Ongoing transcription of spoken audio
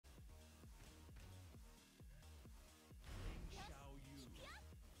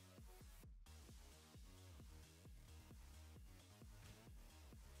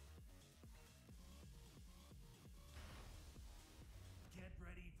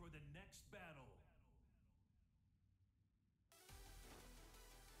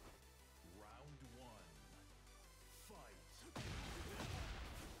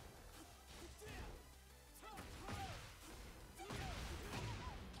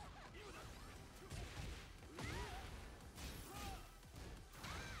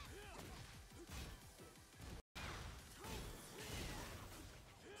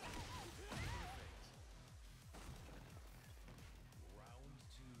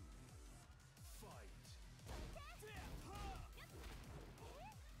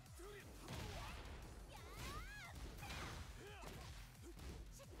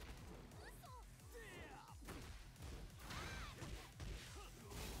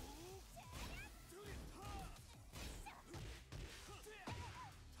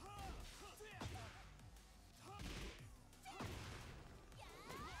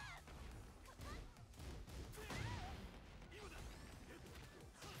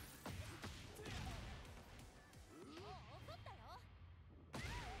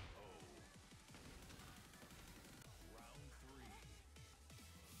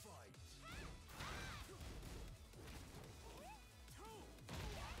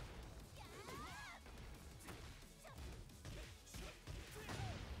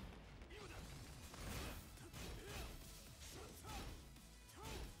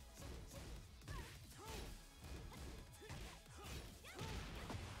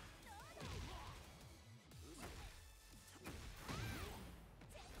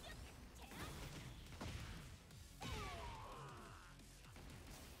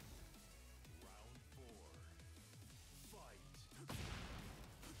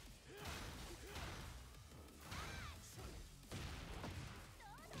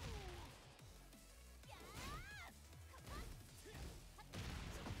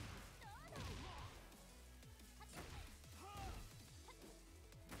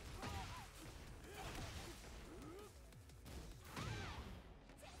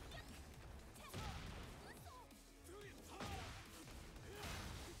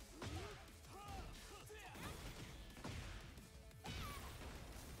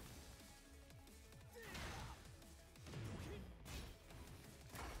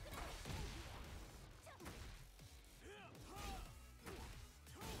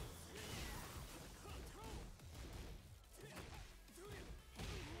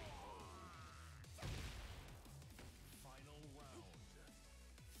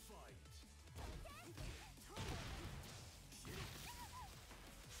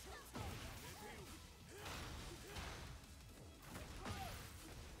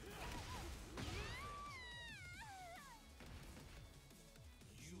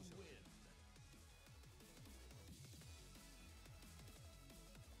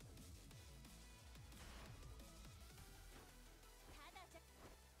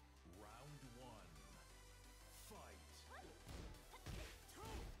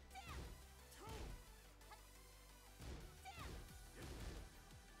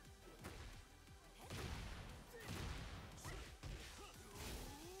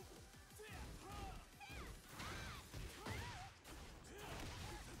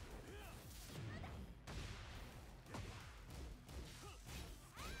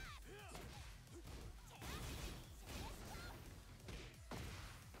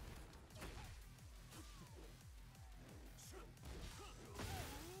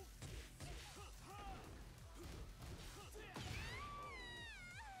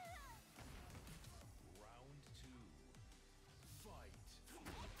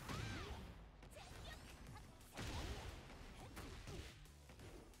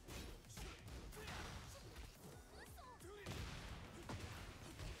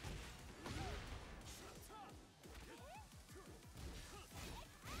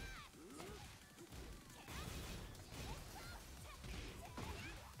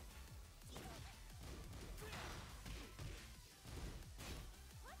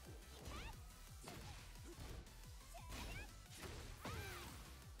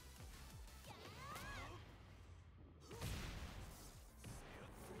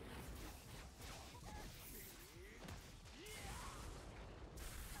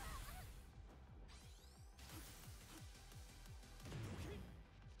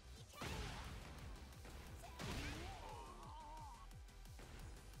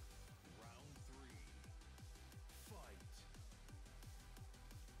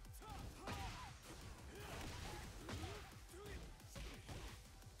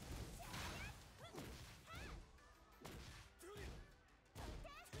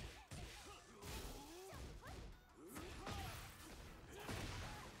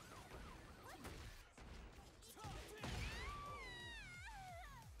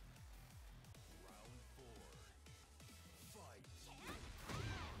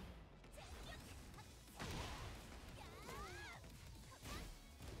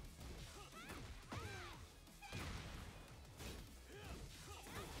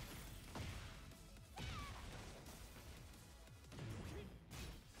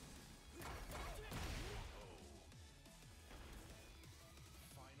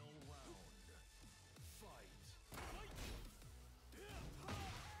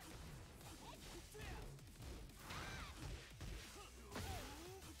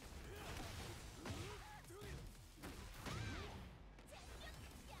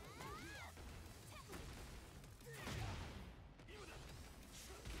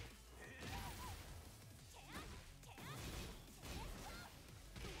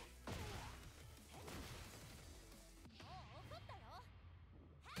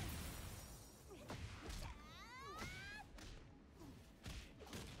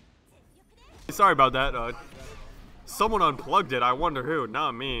Sorry about that. Someone unplugged it. I wonder who.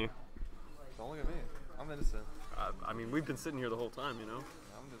 Not me. Don't look at me. I'm innocent. I mean, we've been sitting here the whole time, you know?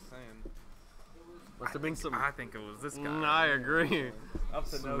 I'm just saying. Must have been some... I think it was this guy. I agree. Up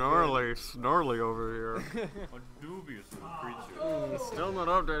to no Snarly over here. A dubious creature. Still not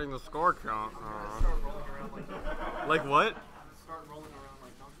updating the score count. Like what? Start rolling around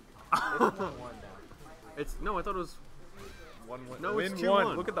like Donkey Kong. It's no, I thought it was. One win. No, win it's one.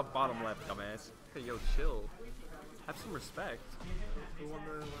 2-1. Look at the bottom left, dumbass. Hey, yo, chill. Have some respect. Who won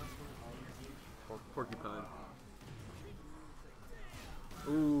the last one? Porcupine.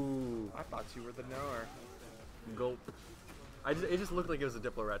 Ooh, I thought you were the knower. gulp. It just looked like it was a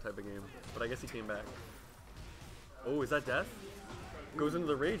DiploRat type of game, but I guess he came back. Oh, is that death? Goes into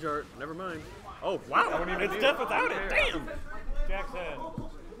the rage art. Never mind. Oh wow, it's death without it. Damn.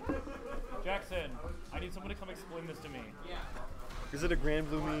 Jackson, I need someone to come explain this to me. Is it a Grand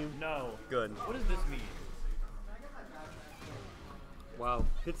Blue meme? No. Good. What does this mean? Wow,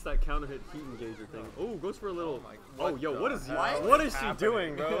 hits that counter hit heat engager thing. Oh, goes for a little. Oh, yo, what is she happening?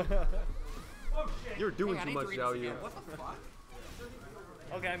 doing, bro? You're doing too much, Xiaoyu. What the fuck?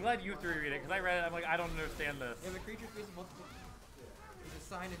 Okay, I'm glad you three read it, because I read it, I'm like, I don't understand this. Yeah, the creature faces multiple. Is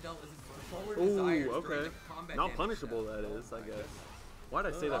assigned and dealt as its forward Ooh, desires during okay. the combat Not damage punishable, step. that is, I guess. Why'd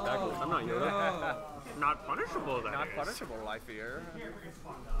I say that backwards? I'm not Yoda. Not punishable, that Not is. punishable, I fear.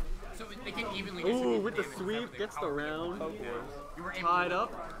 So they can evenly Ooh, distribute with the damage sweep, after they gets the power round. You were able Tied to-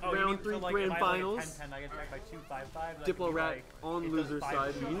 up. Oh, you Round mean, 3 so, like, grand if I have, finals. Like 10-10, I get checked by 2-5-5. DiploRat on it loser does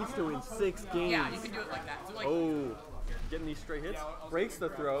side. 5-2. He needs to win 6 games. Yeah, you can do it like that. So like, Oh, getting these straight hits. Breaks the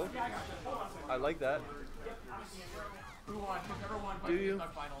throw. I like that. who won? Whoever won Do you?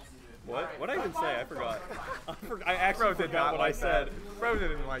 finals. What? What did I even say? I forgot. I actually Did forgot not what like I said. that. Bro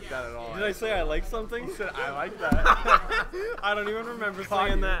didn't like that at all. Did I say I like something? He said, I like that. I don't even remember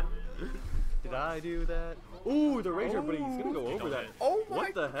saying that. Did I do that? Ooh, the Rager, but he's gonna go over that. Oh my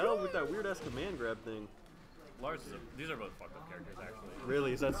What the hell with that weird ass command grab thing? Larss, these are both fucked up characters, actually.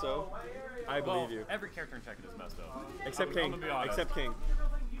 Really? Is that so? I believe you. Every character in Tekken is messed up. Except I'm King. gonna be honest. Except King.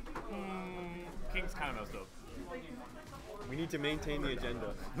 King's kind of messed up. We need to maintain the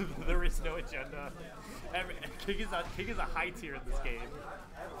agenda. There is no agenda. King is a high tier in this game.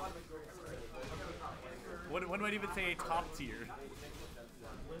 One might even say a top tier.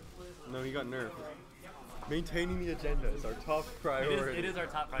 No, he got nerfed. Maintaining the agenda is our top priority. It is our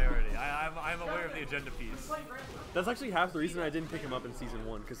top priority. I'm aware of the agenda piece. That's actually half the reason I didn't pick him up in season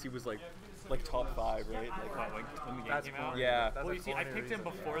 1, because he was like top 5, right? Like when the game That's came out. Yeah. Well, you see, I picked him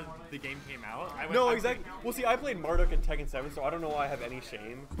before the game came out. No, exactly. Well, see, I played Marduk in Tekken 7, so I don't know why I have any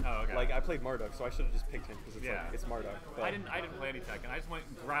shame. Oh, okay. Like, I played Marduk, so I should have just picked him because it's Yeah. like it's Marduk. But I didn't play any Tekken. I just went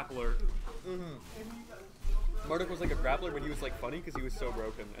grappler. Marduk was like a grappler, but he was like funny because he was so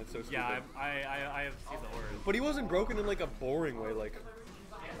broken and so stupid. Yeah, I have seen the orders. But he wasn't broken in like a boring way, like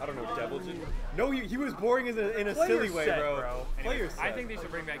I don't know, Devilgen. No, he was boring in a silly way, set, bro. bro. Player Anyways, set. I think they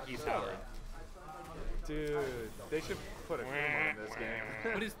should bring back Geese Howard. Dude, they should put a theme on this game.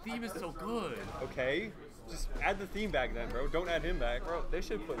 But his theme is so good. Okay, just add the theme back then, bro. Don't add him back. Bro, they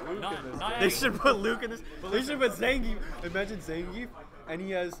should put Luke Not- in this not game. They should put Luke in this. They should put Zangief. Imagine Zangief, and he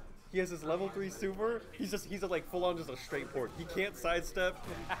has his level 3 super. He's like full on just a straight port. He can't sidestep.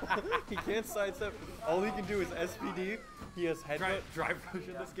 He can't sidestep. All he can do is SPD. He has headbutt. Drive rush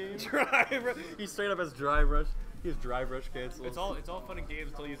in this game. Drive rush. He straight up has drive rush. He has drive rush cancels. It's all fun and games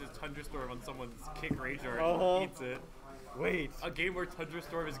until he uses Tundra Storm on someone's kick rager Uh-huh. and eats it. Wait. A game where Tundra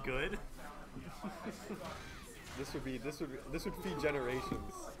Storm is good. This would feed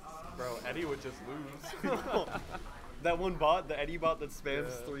generations. Bro, Eddie would just lose. That one bot, the Eddie bot that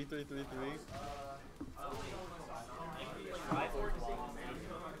spams 3333.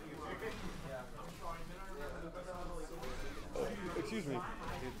 Oh, excuse me. Dude,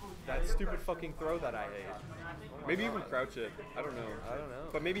 that stupid fucking throw that I hate. Maybe you can crouch it. I don't know. I don't know.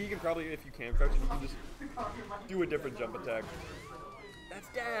 But maybe he can probably, if you can crouch it, you can just do a different jump attack. That's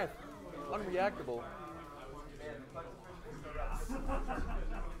death. Unreactable.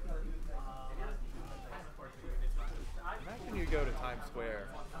 Imagine you go to Times Square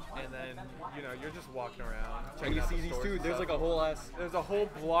and then, you know, you're just walking around. And checking you out see the these stores two, and there's stuff. like a whole ass. There's a whole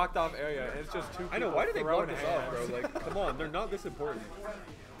blocked off area, and it's just two people. I know, why do they block throwing this off, bro? hands. Like, come on, they're not this important.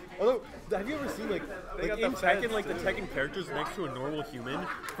 Although, have you ever seen like got in the Tekken, feds, like the too. Tekken characters next to a normal human?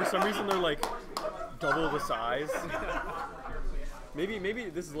 For some reason, they're like double the size. Maybe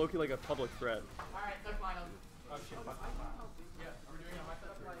this is low-key like a public threat. Alright, they're final. Oh shit. Yeah, are we doing it on my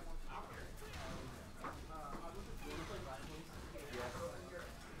side?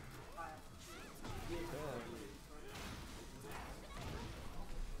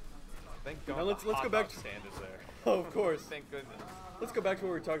 Thank Now God. let's the go hot back dog to- stand is there. Oh, of course. Thank goodness. Let's go back to what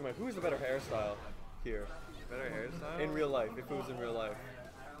we were talking about. Who is the better hairstyle here Better hairstyle. in real life? If it was in real life,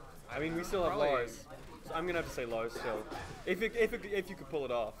 I mean, we still have Probably- Larss. So I'm gonna have to say Larss still, if you could pull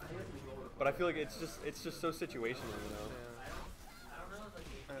it off. But I feel like it's just so situational, you know.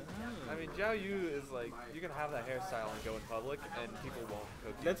 I mean, Xiaoyu is like, you can have that hairstyle and go in public, and people won't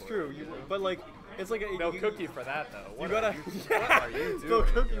cook you. That's for true. It. But like, it's like They'll cook you for that though. You What gotta. are you, what are you doing? They'll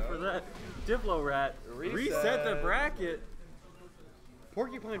cook you bro? for that. DiploRat. Reset the Reset. bracket.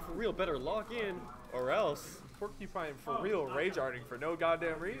 Porcupine for real. Better lock in, or else. Porcupine for real, rage arting for no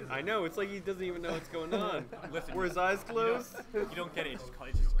goddamn reason. I know. It's like he doesn't even know what's going on. Listen, Were his eyes closed? You don't get it. It just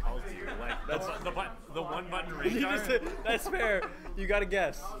calls to you. Like That's- the one button He radar. just said, that's fair. You gotta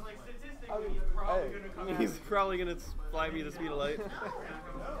guess. He's probably gonna fly me the speed of light.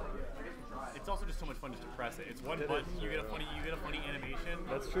 It's also just so much fun just to press it. It's one button. You get a funny animation.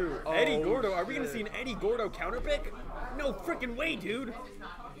 That's true. Oh, Eddie Gordo. Are we gonna shit. see an Eddie Gordo counter pick? No freaking way, dude.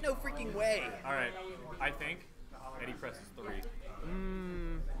 No freaking way. All right, I think Eddie presses 3.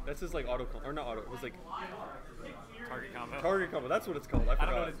 That's his like auto or not auto. It was like Target combo. target combo. That's what it's called. I I forgot.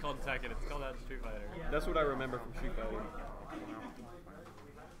 don't know what it's called in Tekken. It's called that in Street Fighter. That's what I remember from Street Fighter.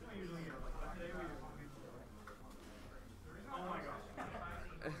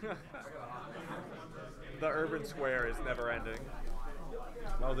 The urban square is never ending.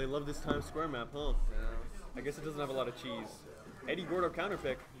 Oh, they love this Times Square map, huh? I guess it doesn't have a lot of cheese. Eddie Gordo counter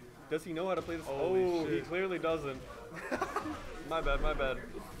pick. Does he know how to play this? Holy Oh, he shit. clearly doesn't. My bad, my bad.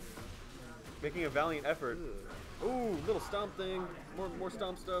 Making a valiant effort. Ooh, little stomp thing. More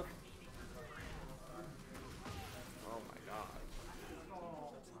stomp stuff. Oh my god.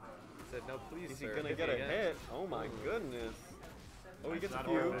 He said no, please, Is he sir. gonna hit get me a again." hit? Oh my goodness. Oh, he gets a Not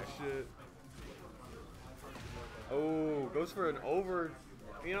few. over. Shit. Oh, goes for an over.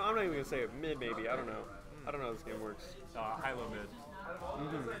 You know, I'm not even gonna say it. Mid, maybe. I don't know. I don't know how this game works. High-low mid.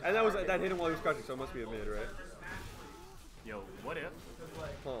 And that hit him while he was crouching, so it must be a mid, right? Yo, what if?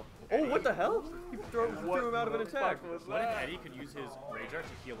 Huh. Oh, what the hell? He threw him out of an attack. What if Eddie could use his rage art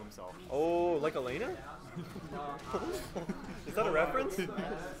to heal himself? Oh, like Elena? Is that a reference?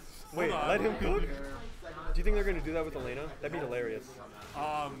 Wait, on. let him cook? Do you think they're gonna do that with Elena? That'd be hilarious.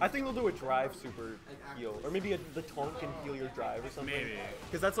 I think they'll do a drive super heal, or maybe the taunt can heal your drive or something. Maybe.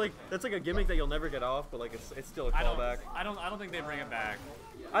 Because that's like a gimmick that you'll never get off, but like it's still a callback. I don't think they bring it back.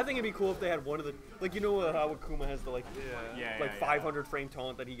 I think it'd be cool if they had one of the like how Akuma has the like Yeah. like 500 frame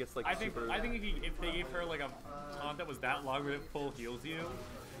taunt that he gets like I think super. if they gave her like a taunt that was that long where it full heals you.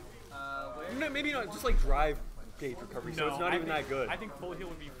 No, maybe not just like drive gauge recovery, so No, it's not I even think- that good. I think full heal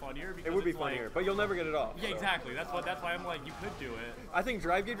would be funnier because It would be it's like- funnier, but you'll never get it off. Yeah, so. exactly. That's why I'm like, you could do it. I think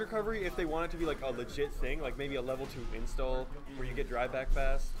drive gauge recovery, if they want it to be like a legit thing, like maybe a level 2 install where you get drive back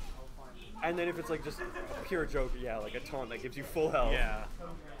fast. And then if it's like just a pure joke, yeah, like a taunt that gives you full health. Yeah.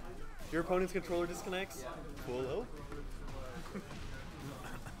 Your opponent's controller disconnects. Full health.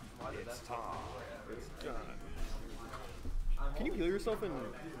 It's time. It's done. Can you heal yourself in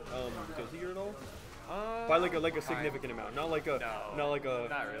Guilty Gear at all? By like a significant amount, not like a No. not like a.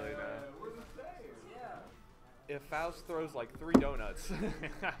 Not really, no. If Faust throws like 3 donuts,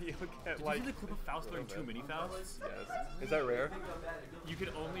 you'll get Did like. you see the clip of Faust throwing 2 mini Fausts? Yes. Is that rare? You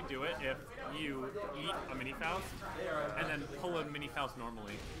could only do it if you eat a mini Faust and then pull a mini Faust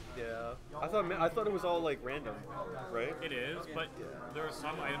normally. Yeah. I thought it was all like random, right? It is, but there are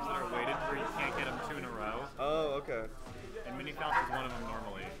some items that are weighted where you can't get them 2 in a row, Oh, okay. and mini Faust is one of them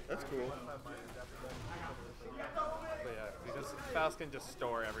normally. That's cool. But yeah, because Faust can just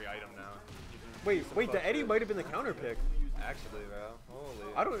store every item now. Wait, the Eddie might have been the counter pick. Actually, bro.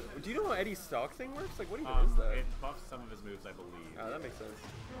 Holy. I don't. Do you know how Eddie's stock thing works? Like, what even is that? It buffs some of his moves, I believe. Oh, that makes sense.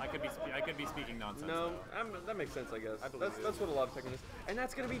 I could be speaking nonsense. No, though. that makes sense, I guess. I believe That's it. that's what a lot of Tekken is. And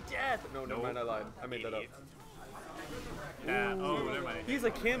that's gonna be death. No, never mind. I lied. I made that up. Oh, never mind. He's a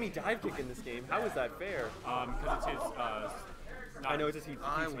Cammy dive kick in this game. How is that fair? Because it's his. I know it's just heat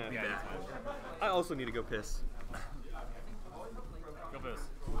smash. Yeah, it's fine. I also need to go piss. Go piss.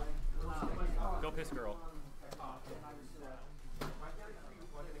 Go piss, girl.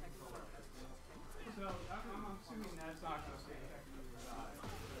 So I'm assuming that's not going to stay effective or not.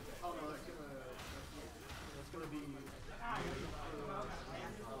 Oh no, that's gonna be.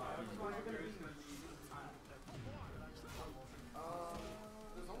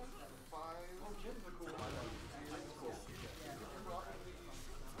 There's only 5. Oh, kids are cool.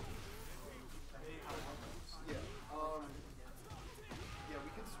 Yeah. Yeah,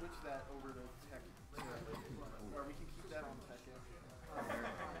 we can switch that over to tech, or we can keep that on Tekken.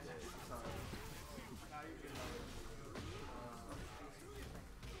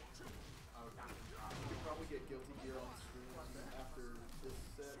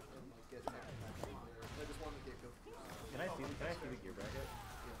 it and like get Tekken back on there. I just wanted to get go. Can I see the gear bracket?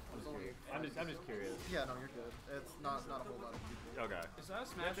 I'm just curious. Yeah, no, you're good. It's not a whole lot of people. Okay. Is that a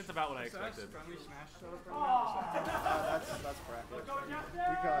Smash? It's about what I is that a expected. friendly Smash setup right now? That's bracket. We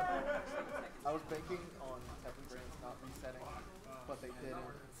got. I was banking on Tekken Brands not resetting, but they didn't.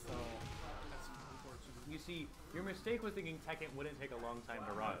 So You see, your mistake was thinking Tekken wouldn't take a long time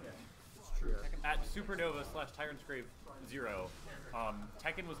to run. it's true. At Supernova / Tyrant's Grave 0,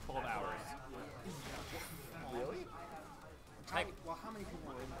 Tekken was 12 hours. Really? Well, how many people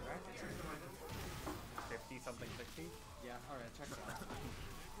were in the bracket? 50 something, 60. Yeah. All right. Check it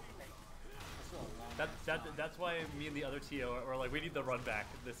out. That's why me and the other TO are like, we need the run back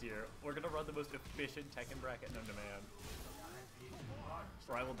this year. We're gonna run the most efficient Tekken bracket known to man.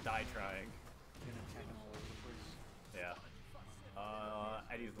 Or I will die trying. Gonna Tekken all over the place. Yeah.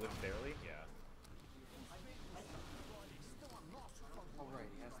 Eddie's lived barely? Yeah. Oh right,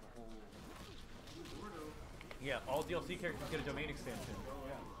 he has the whole. Yeah, all DLC characters get a domain expansion.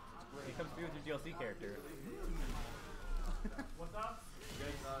 He comes through with your DLC character. What's up?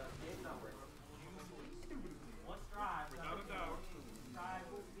 Let's drive. Without a doubt.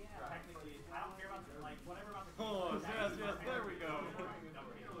 Technically, I don't care about the, like, whatever about the. Oh, yes, there we go.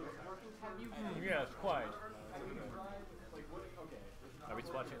 Yes, quite. Are we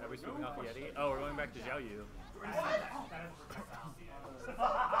swatching? Are we sweeping off the Yeti? Oh, we're going back to Xiaoyu.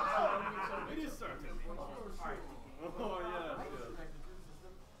 It is certain. Oh, yeah.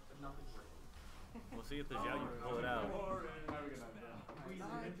 We'll see if the Xiaoyu can pull it out.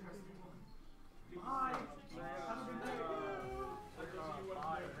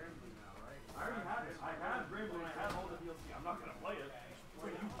 I already have it. I have Grimble and I have all the DLC. I'm not gonna play it.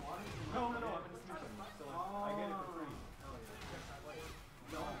 Wait, you want it? No, I'm gonna sneak it. So I get it for free.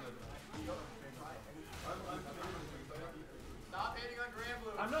 Stop hating on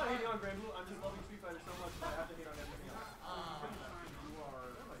Granblue. I'm not hating on Granblue. I'm just loving Street Fighter so much that I have to hate on everything else.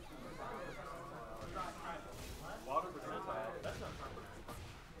 Water projectile. That's not fun.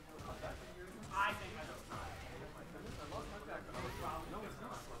 I think I know.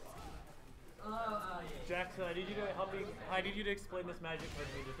 Jackson, I need you to help me. I need you to explain this magic for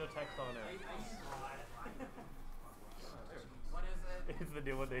me. There's no text on it. What is it? It's the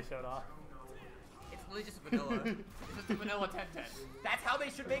new one they showed off. It's literally just vanilla. It's just a vanilla 1010. That's how they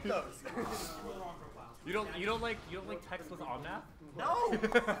should make those. You don't like textless Omnath? No.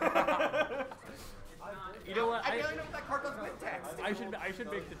 You know what? I barely know what that card does with text. I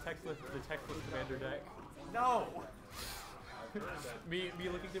should make the textless commander deck. No. me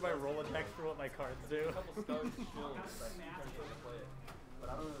looking through my Rolodex for what my cards do. But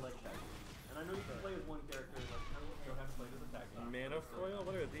I don't really like that. And I know you can play as one character, like you don't have to play as attack. Mana foil?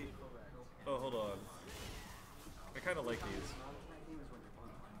 What are these? Oh, hold on. I kind of like these.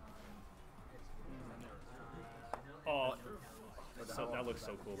 Oh, so that looks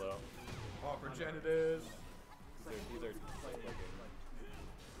so cool though. Oh, Progenitus. These are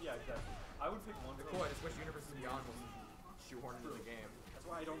yeah, exactly. I would pick one. Cool, I just wish Universe Beyond was shoehorned into the game. That's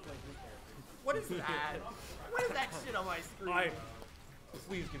why I don't play new characters. What is that? What is that shit on my screen?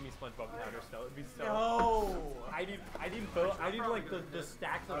 Please give me SpongeBob counter spell. It'd be so. No. I need like the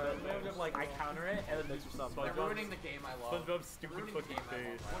stacks of it. Like I counter it and then They're SpongeBob. ruining the game I love. SpongeBob's stupid Ruining the fucking game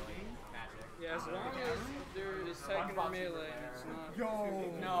I face. love. Magic. Yeah, as long as there is Tekken or Melee, it's not.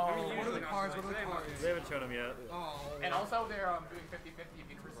 No. What are the cards? What are the cards? They haven't shown him yet. Oh. And also they're doing 50-50 if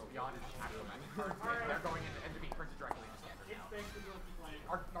Universe Beyond is actual magic cards. They're going in to be printed directly into standard now.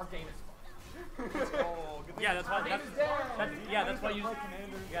 Our game is fun. Yeah, that's why. That's why you.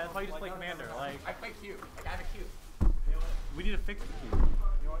 Yeah, that's why you just play Commander. Like I play Q. Like I have a Q. we need to fix the cube.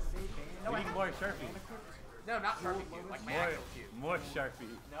 We need more Sharpie. No, not Sharpie Q. Like my actual Q. More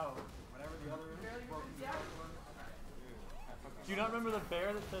Sharpie. No. Do you not remember the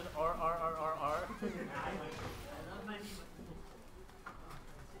bear that says R R R R R?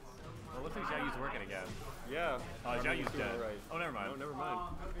 Well, it looks like Xiaoyu's working again. Yeah. Xiaoyu's dead. Right. Oh, never mind. Oh, never mind.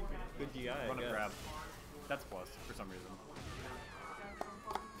 Good DI. Run a grab. That's plus for some reason.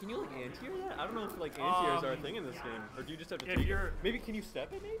 Can you like anti-air that? I don't know if like anti-airs are a thing in this game, or do you just have to if take you're- it? Maybe can you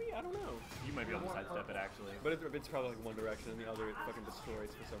step it? Maybe I don't know. You might be able to sidestep it actually. But it's probably like one direction, and the other it fucking destroys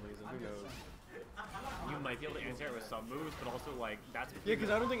for some reason. Who knows? You might be able to anti-air with some moves, but also like that's. Yeah,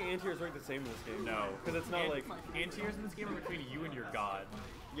 because I don't think anti-airs work the same in this game. No, because it's not like anti-airs in this game are between you and your god.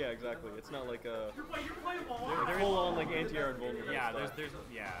 yeah, exactly. It's not like a You're playing full on like anti-air and vulnerable. Yeah, stuff. there's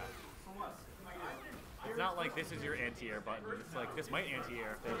yeah. It's not like this is your anti-air button. It's like this might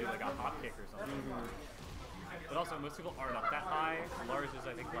anti-air if they do like a hop kick or something. But also most people aren't up that high. Larss is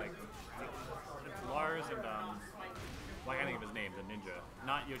I think like it's Larss and Why can't I think of his name? The ninja,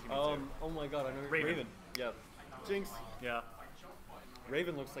 not Yoshimitsu. Oh my god, I know Raven. Yeah. Jinx. Yeah.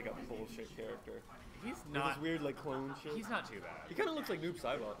 Raven looks like a bullshit character. He's With not. his weird like clone shit. He's not too bad. He kind of looks like Noob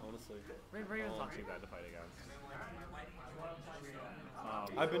Saibot, honestly. Raven's not too bad to fight against.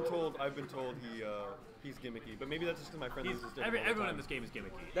 I've been told he's gimmicky, but maybe that's just because my friend uses it. Everyone in this game is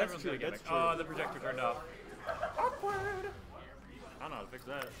gimmicky. That's Everyone's true, got a gimmick. that's true. Oh, the projector turned off. Awkward. I don't know how to fix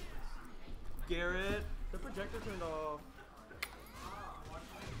that. Garrett, the projector turned off.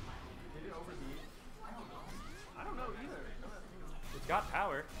 Did it overheat? I don't know either. It's got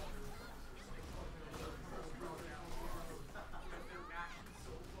power.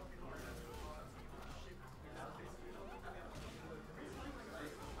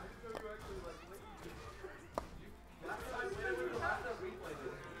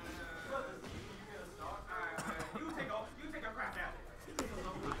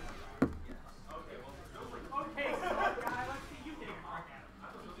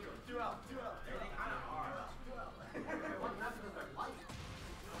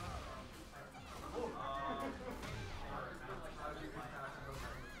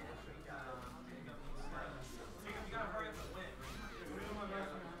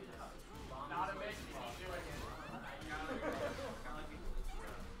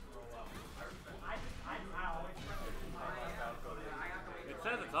 It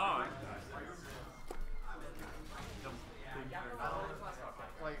says it's on.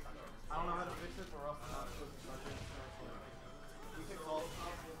 Like, I don't know how to fix it, or else I'm not supposed to touch it. We fix all.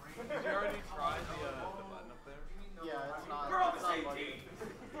 Did you already try the button up there? Yeah, it's not. We're on the it's not same bugging. team.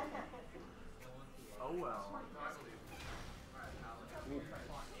 Oh well.